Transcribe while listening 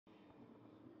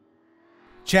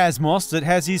Chaz Mostert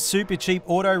has his super cheap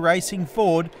auto racing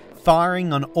Ford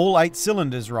firing on all 8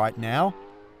 cylinders right now.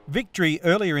 Victory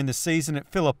earlier in the season at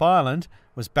Phillip Island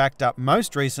was backed up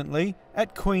most recently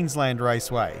at Queensland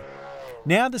Raceway.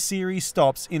 Now the series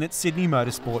stops in at Sydney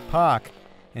Motorsport Park,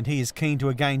 and he is keen to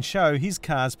again show his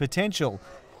car's potential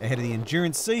ahead of the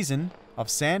endurance season of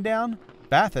Sandown,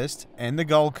 Bathurst and the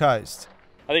Gold Coast.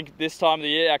 I think this time of the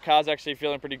year our car's actually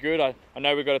feeling pretty good. I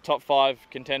know we've got a top 5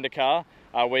 contender car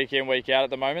week in, week out at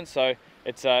the moment, so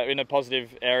it's in a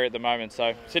positive area at the moment.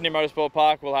 So Sydney Motorsport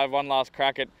Park, we'll have one last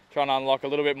crack at trying to unlock a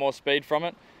little bit more speed from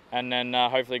it, and then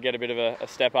hopefully get a bit of a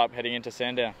step up heading into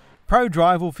Sandown. Pro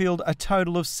Drive will field a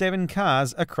total of 7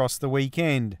 cars across the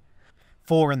weekend.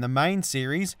 4 in the main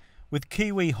series, with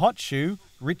Kiwi hot shoe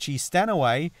Richie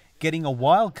Stanaway getting a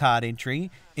wildcard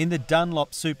entry in the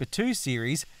Dunlop Super 2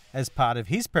 series as part of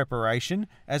his preparation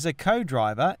as a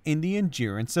co-driver in the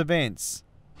endurance events.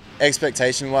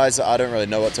 Expectation-wise, I don't really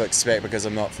know what to expect because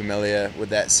I'm not familiar with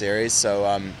that series, so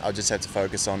I'll just have to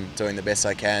focus on doing the best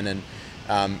I can,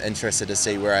 and interested to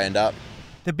see where I end up.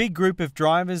 The big group of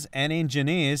drivers and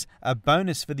engineers a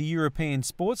bonus for the European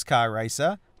sports car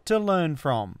racer to learn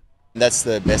from. That's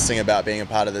the best thing about being a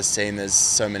part of this team. There's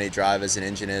so many drivers and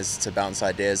engineers to bounce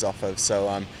ideas off of,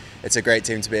 so it's a great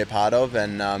team to be a part of,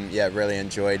 and yeah, really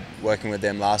enjoyed working with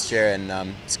them last year,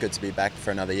 and it's good to be back for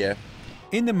another year.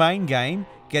 In the main game,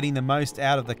 getting the most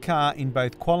out of the car in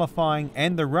both qualifying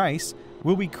and the race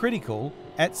will be critical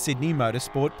at Sydney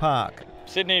Motorsport Park.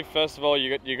 Sydney, first of all,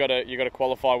 you got to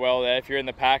qualify well there. If you're in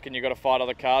the pack and you've got to fight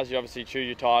other cars, you obviously chew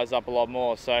your tyres up a lot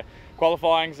more. So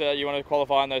qualifying's you want to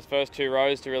qualify in those first 2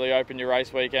 rows to really open your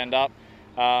race weekend up.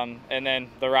 And then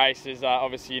the race is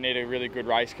obviously you need a really good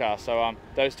race car. So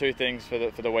those 2 things for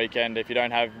the weekend. If you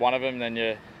don't have one of them, then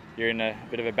you're in a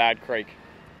bit of a bad creek.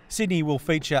 Sydney will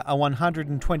feature a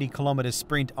 120-kilometre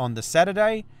sprint on the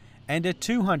Saturday and a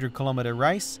 200-kilometre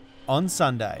race on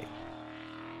Sunday.